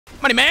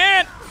Money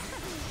man!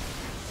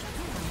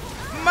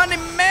 Money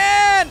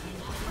man!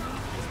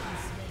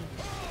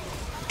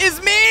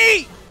 Is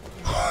me!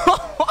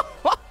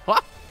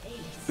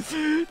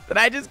 Did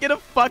I just get a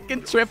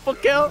fucking triple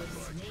kill?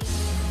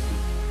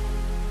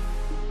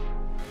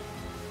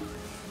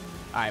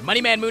 Alright,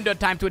 Money Man Mundo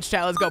time, Twitch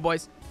chat. Let's go,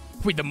 boys.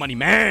 We the Money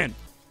Man.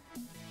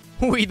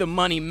 We the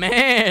Money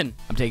Man.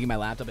 I'm taking my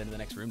laptop into the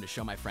next room to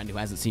show my friend who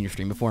hasn't seen your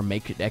stream before.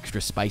 Make it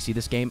extra spicy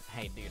this game.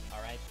 Hey, dude,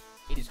 alright?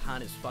 It is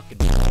hot as fucking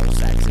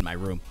sex in my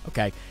room,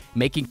 okay?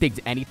 Making things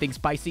anything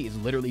spicy is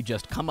literally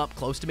just come up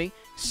close to me,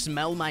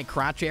 smell my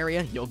crotch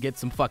area, you'll get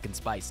some fucking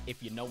spice,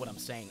 if you know what I'm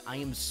saying. I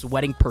am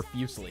sweating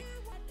profusely.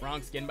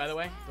 Wrong skin, by the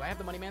way. Do I have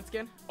the Money Man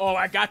skin? Oh,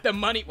 I got the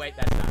money. Wait,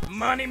 that's not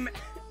Money Man.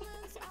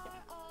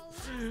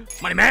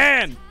 Money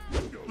Man!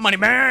 Money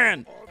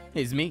Man!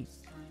 It's me.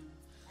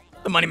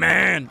 The Money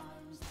Man!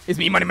 It's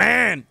me, Money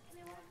Man!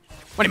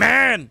 Money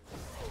Man!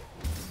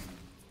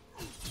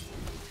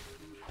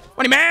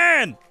 Money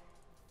Man!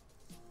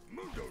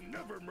 Mundo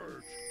never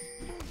merge.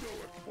 Mundo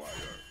acquire.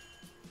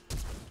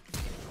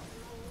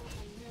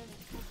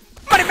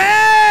 Money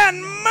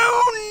Man!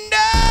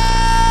 Mundo!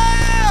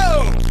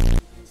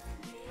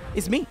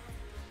 It's me.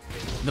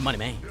 The Money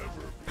Man.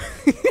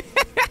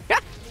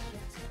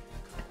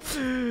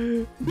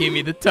 Give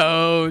me the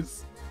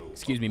toes.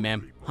 Excuse me,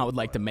 ma'am. I would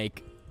like to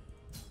make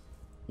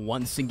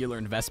one singular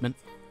investment.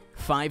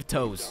 5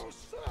 toes,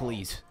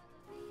 please.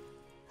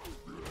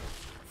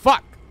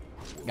 Fuck.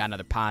 Got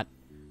another pot.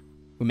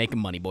 We're making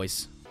money,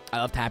 boys. I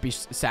loved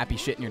sappy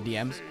shit in your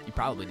DMs. You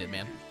probably did,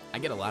 man. I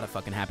get a lot of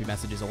fucking happy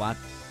messages a lot.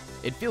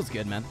 It feels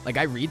good, man. Like,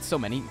 I read so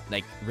many,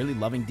 like, really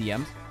loving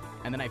DMs,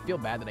 and then I feel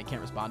bad that I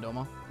can't respond to them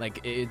all.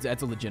 Like,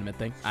 that's a legitimate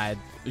thing.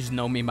 There's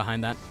no meme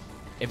behind that.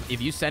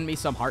 If you send me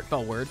some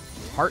heartfelt words,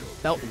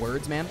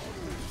 man,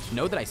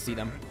 know that I see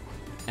them,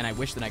 and I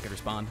wish that I could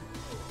respond.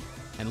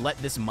 And let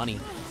this money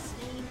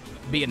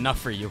be enough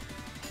for you.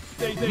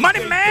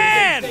 Money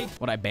Man!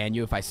 Would I ban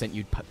you if I sent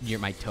you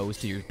my toes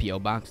to your P.O.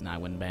 box? Nah, I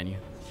wouldn't ban you.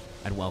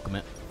 I'd welcome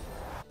it.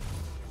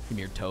 Give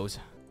me your toes.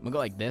 I'm gonna go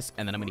like this,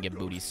 and then I'm gonna get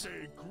booties.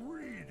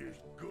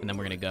 And then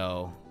we're gonna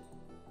go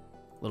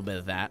a little bit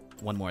of that.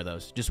 One more of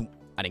those.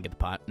 I didn't get the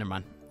pot. Never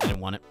mind. I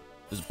didn't want it.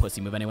 It was a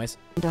pussy move anyways.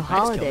 The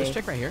holiday. holiday. Kill this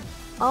chick right here.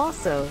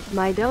 Also,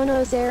 my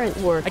donos aren't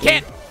working. I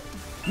can't.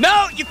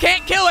 No, you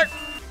can't kill her.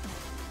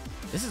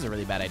 This is a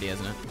really bad idea,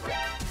 isn't it?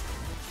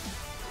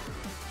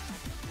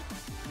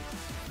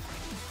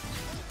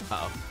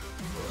 Uh-oh.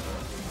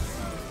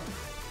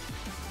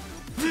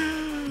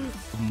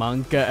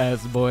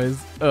 Monka-ass boys.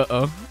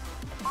 Uh-oh.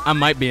 I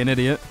might be an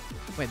idiot.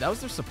 Wait, that was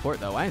their support,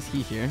 though. Why is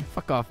he here?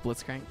 Fuck off,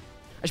 Blitzcrank.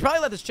 I should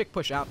probably let this chick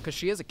push out, because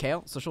she is a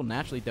Kale, so she'll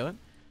naturally do it.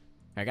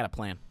 I got a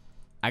plan.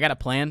 I got a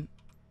plan.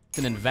 It's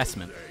an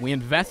investment. We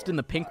invest in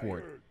the pink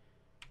ward.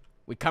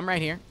 We come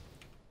right here.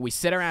 We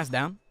sit our ass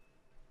down.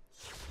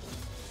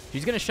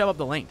 She's going to shove up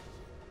the lane.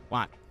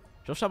 Watch.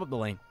 She'll shove up the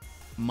lane.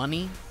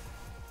 Money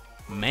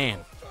Man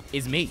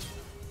is me.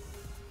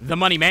 The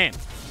Money Man.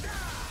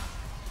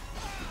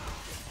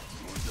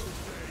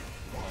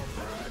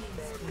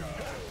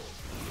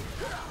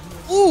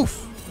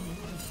 Oof.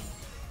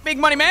 Big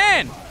Money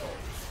Man.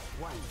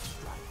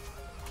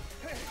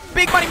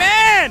 Big Money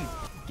Man.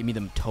 Give me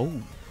them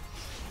toes.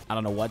 I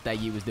don't know what that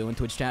you was doing,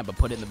 Twitch chat, but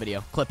put it in the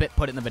video. Clip it,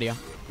 put it in the video.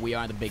 We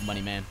are the Big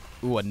Money Man.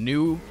 Ooh, a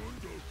new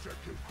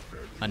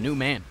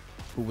man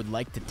who would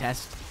like to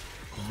test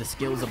the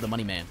skills of the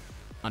Money Man.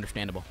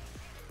 Understandable.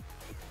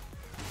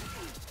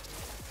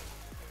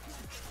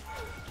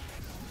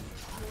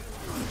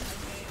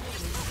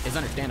 It's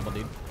understandable,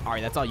 dude. All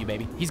right, that's all you,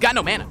 baby. He's got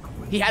no mana.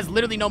 He has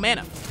literally no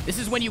mana. This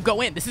is when you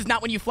go in. This is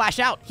not when you flash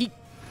out.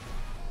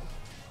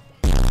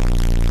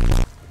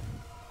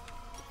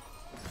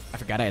 I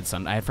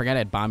forgot I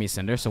had Bomby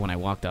Cinder, so when I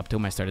walked up to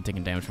him, I started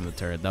taking damage from the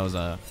turret. That was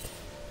a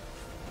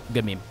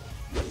good meme.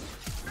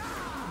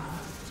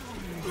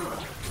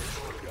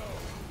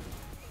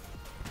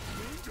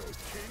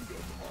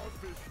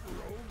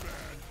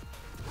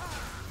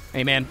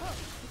 Hey, man.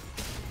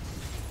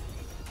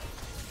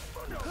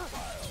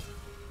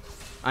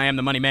 I am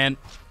the Money Man.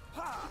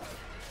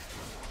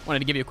 Wanted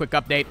to give you a quick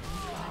update.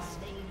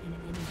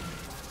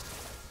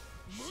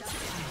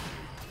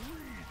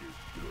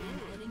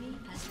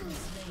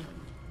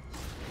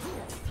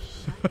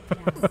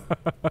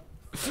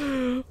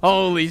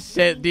 Holy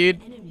shit,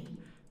 dude.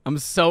 I'm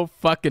so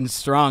fucking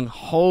strong.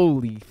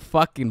 Holy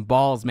fucking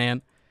balls,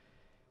 man.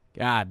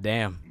 God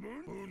damn.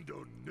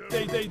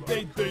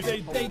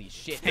 Holy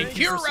shit. Thank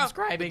you for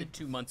subscribing to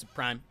 2 months of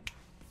Prime.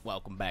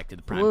 Welcome back to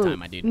the Prime time,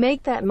 my dude.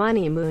 Make that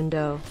money,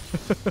 Mundo.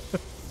 That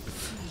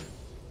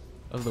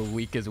was the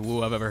weakest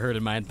woo I've ever heard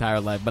in my entire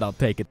life, but I'll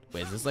take it.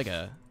 Wait, is this like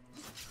a...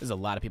 There's a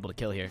lot of people to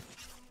kill here.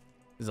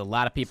 There's a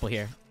lot of people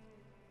here.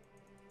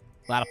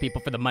 A lot of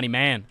people for the Money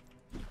Man.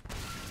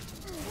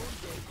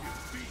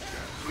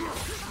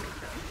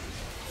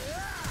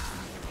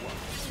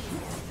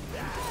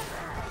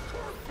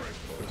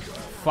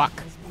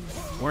 Fuck.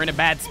 We're in a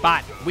bad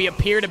spot. We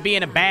appear to be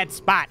in a bad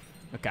spot.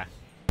 Okay.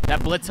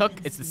 That blitz hook,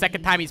 it's the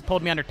second time he's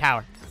pulled me under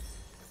tower.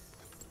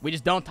 We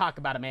just don't talk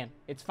about it, man.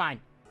 It's fine.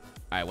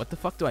 All right, what the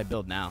fuck do I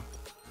build now?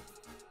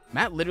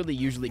 Matt literally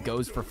usually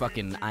goes for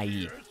fucking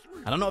IE.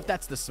 I don't know if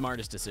that's the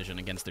smartest decision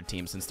against their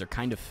team since they're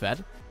kind of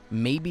fed.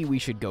 Maybe we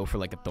should go for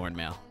like a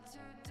Thornmail.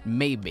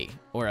 Maybe.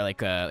 Or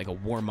like a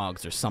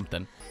Warmogs or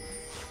something.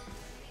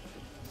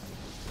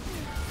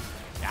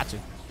 Gotcha.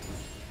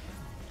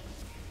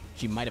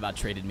 She might have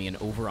outtraded me in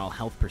overall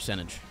health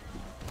percentage.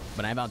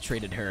 But I've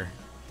outtraded her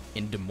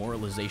in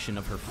demoralization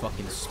of her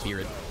fucking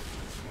spirit.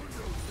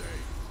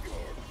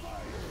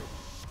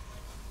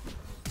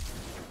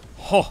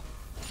 Oh!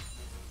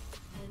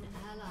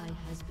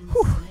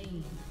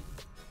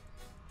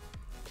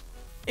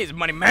 He's a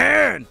money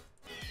man!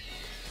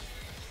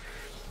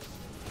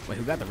 Wait,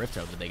 who got the Rift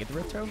Herald? Did they get the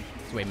Rift Herald?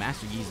 So wait,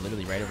 Master Yi's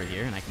literally right over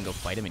here, and I can go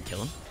fight him and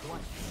kill him?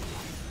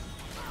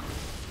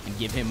 And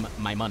give him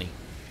my money.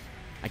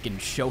 I can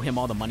show him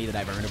all the money that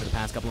I've earned over the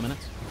past couple of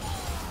minutes.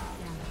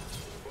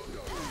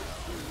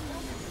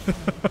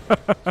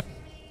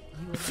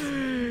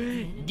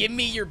 Give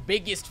me your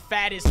biggest,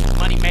 fattest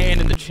money man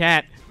in the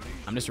chat.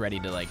 I'm just ready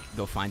to, like,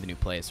 go find a new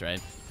place, right?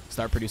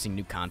 Start producing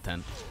new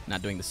content.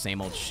 Not doing the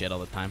same old shit all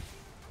the time.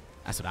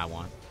 That's what I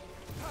want.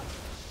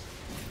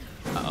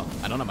 Uh-oh.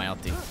 I don't have my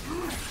ulti.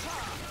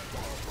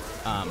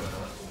 I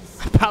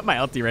popped my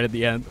ulti right at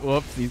the end.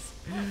 Whoopsies.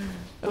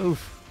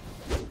 Oof.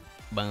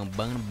 Boom,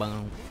 boom,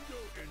 boom.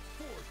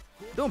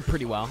 Doing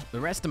pretty well. The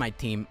rest of my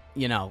team,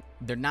 you know,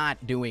 they're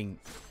not doing...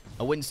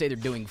 I wouldn't say they're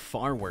doing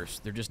far worse.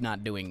 They're just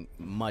not doing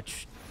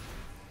much.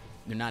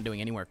 They're not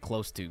doing anywhere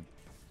close to...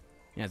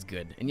 Yeah, that's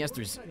good. And yes,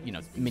 there's, you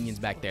know, minions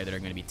back there that are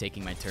going to be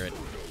taking my turret.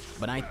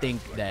 But I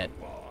think that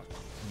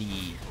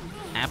the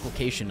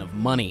application of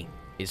money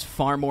is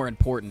far more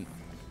important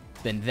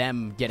than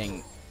them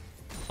getting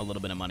a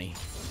little bit of money.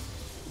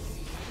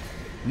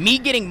 Me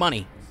getting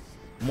money,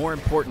 more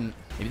important.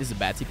 Maybe this is a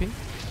bad TP?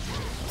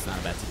 It's not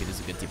a bad TP. This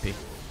is a good TP.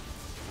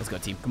 Let's go,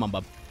 team. Come on,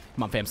 bub.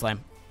 Come on, fam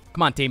slam.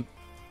 Come on, team.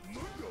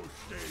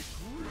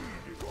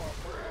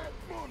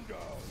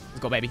 Let's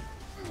go, baby.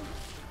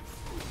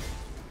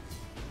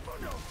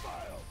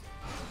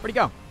 Where'd he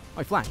go? Oh,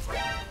 he flies.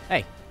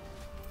 Hey.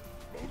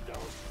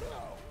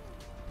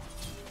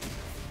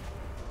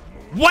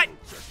 What?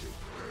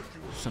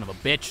 Son of a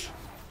bitch.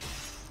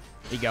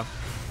 There you go.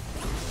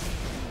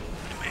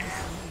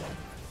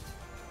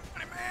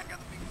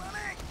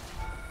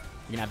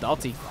 You're gonna have the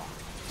ulti.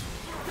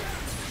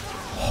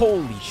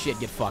 Holy shit,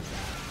 get fucked.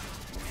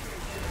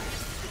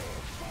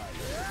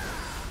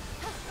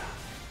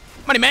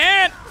 Money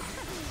man!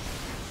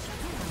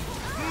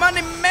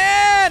 Money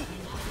man!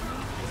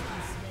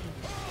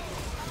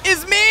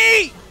 Is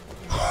me!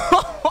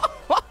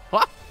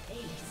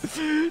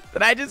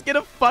 Did I just get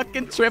a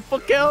fucking triple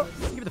kill?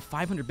 Give me the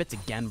 500 bits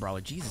again,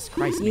 brawler. Jesus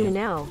Christ, man. You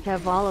now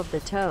have all of the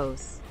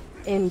toes.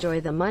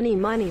 Enjoy the money,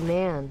 money,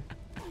 man.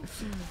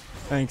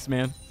 Thanks,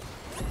 man.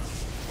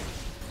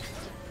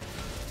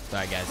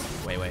 Sorry,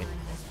 guys. Wait.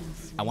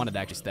 I wanted to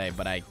actually stay,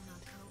 but I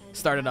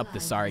started up the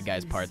sorry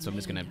guys part, so I'm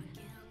just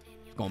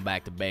going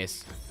back to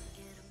base.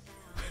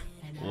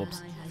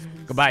 Whoops.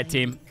 Goodbye,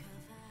 team.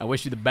 I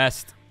wish you the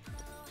best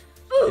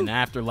in the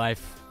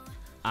afterlife.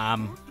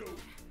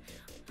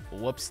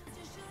 Whoops.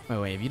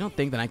 Wait. If you don't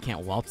think that I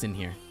can't waltz in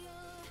here,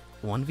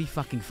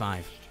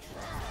 1v5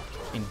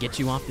 and get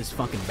you off this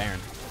fucking Baron.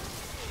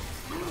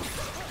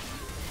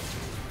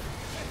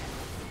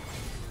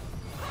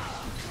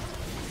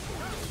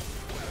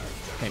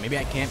 Okay, maybe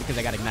I can't because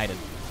I got ignited.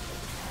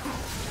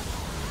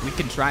 We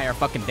can try our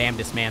fucking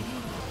damnedest, man.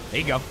 There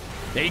you go.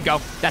 There you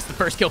go. That's the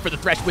first kill for the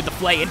Thresh with the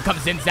flay. In comes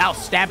Xin Zhao,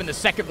 stabbing the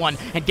second one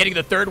and getting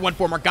the third one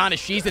for Morgana.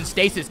 She's in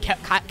stasis.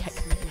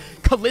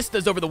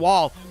 Callista's over the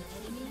wall.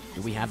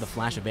 Do we have the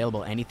flash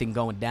available? Anything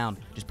going down?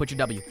 Just put your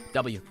W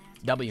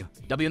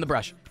in the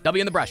brush.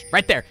 W in the brush.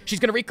 Right there. She's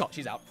going to recall.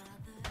 She's out.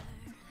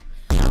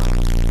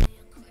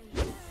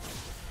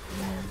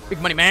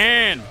 Big money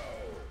man.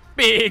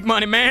 Big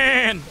money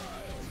man.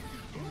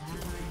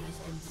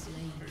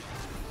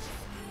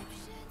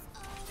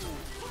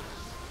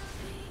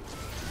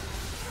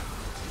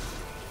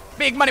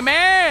 Big money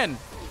man!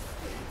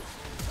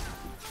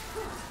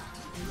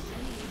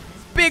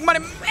 Big money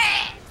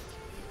man!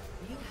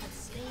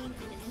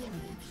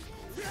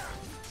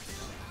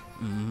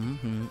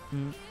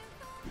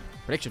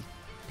 Prediction.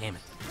 Damn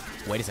it.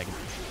 Wait a second.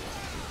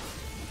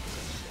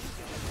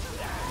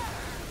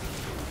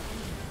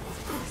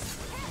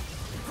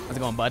 How's it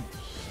going, bud?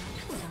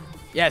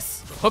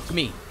 Yes. Hook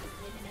me.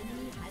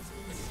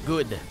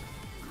 Good.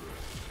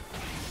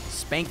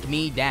 Spank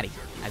me, daddy,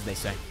 as they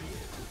say.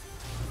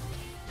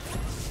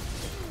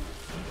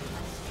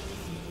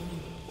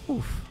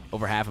 Oof.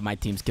 Over half of my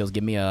team's kills.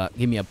 Give me a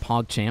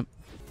Pog champ.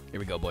 Here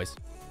we go, boys.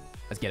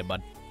 Let's get it,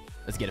 bud.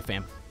 Let's get it,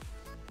 fam.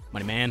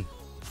 Money man.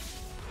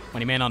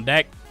 Money man on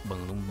deck.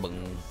 Boom,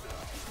 boom.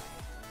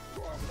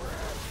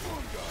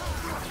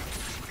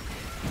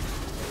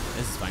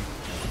 This is fine.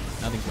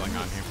 Nothing's going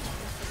on here.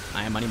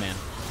 I am money man.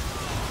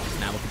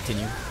 And I will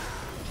continue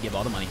to give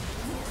all the money.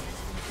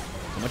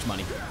 So much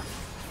money.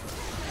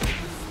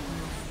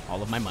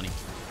 All of my money.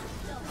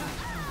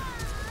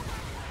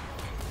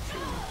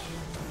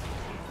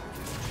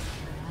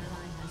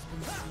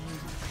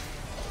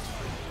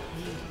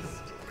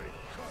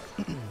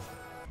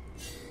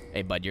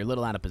 Hey, bud, you're a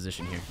little out of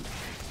position here.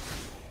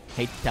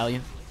 Hate to tell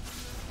you.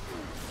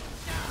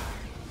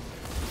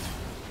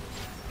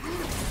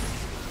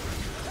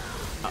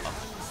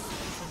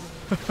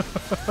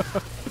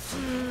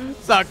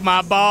 Suck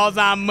my balls,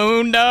 I'm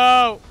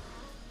Mundo.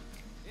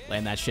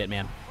 Land that shit,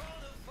 man.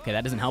 Okay,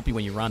 that doesn't help you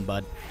when you run,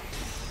 bud.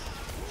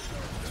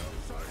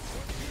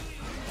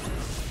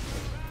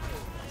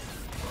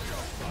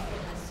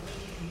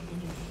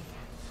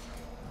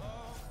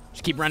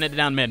 Just keep running it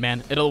down mid,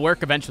 man. It'll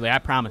work eventually, I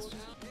promise.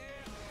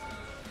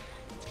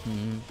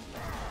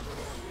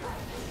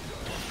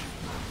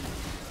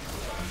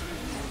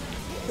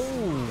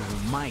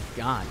 Oh my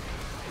god.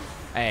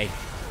 Hey,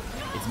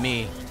 it's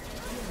me.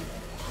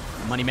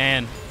 Money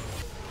man.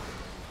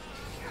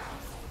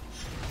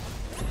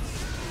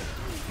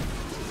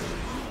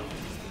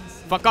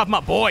 Fuck off my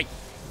boy.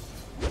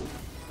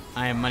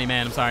 I am money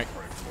man, I'm sorry.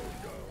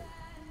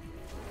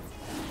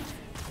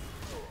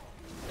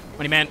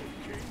 Money man.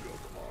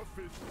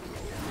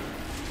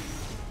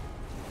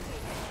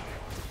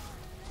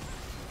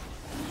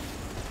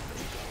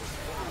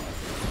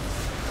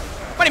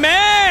 Money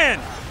man!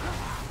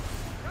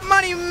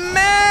 Money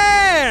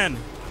man!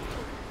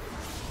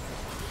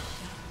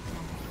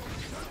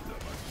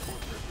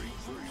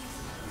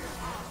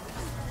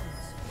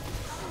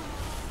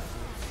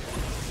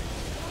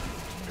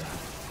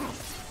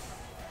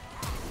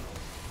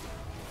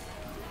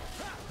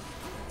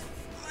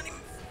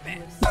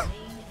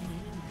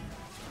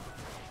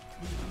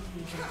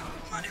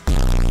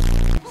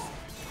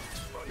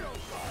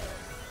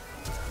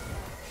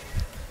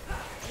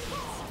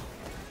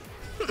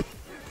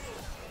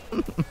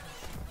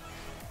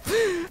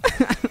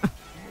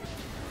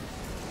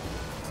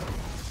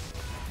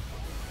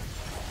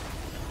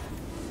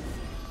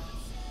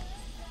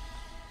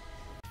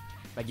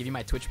 If I give you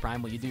my Twitch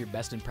Prime, will you do your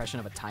best impression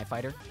of a TIE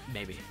fighter?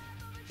 Maybe.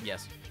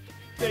 Yes.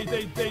 Thank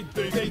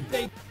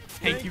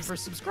you for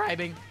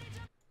subscribing.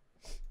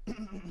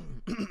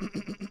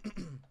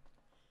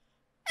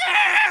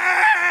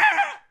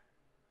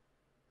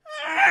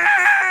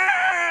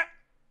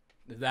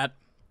 Was that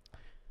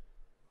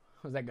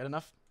good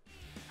enough?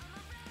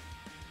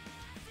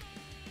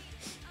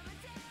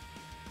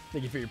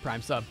 Thank you for your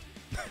Prime sub.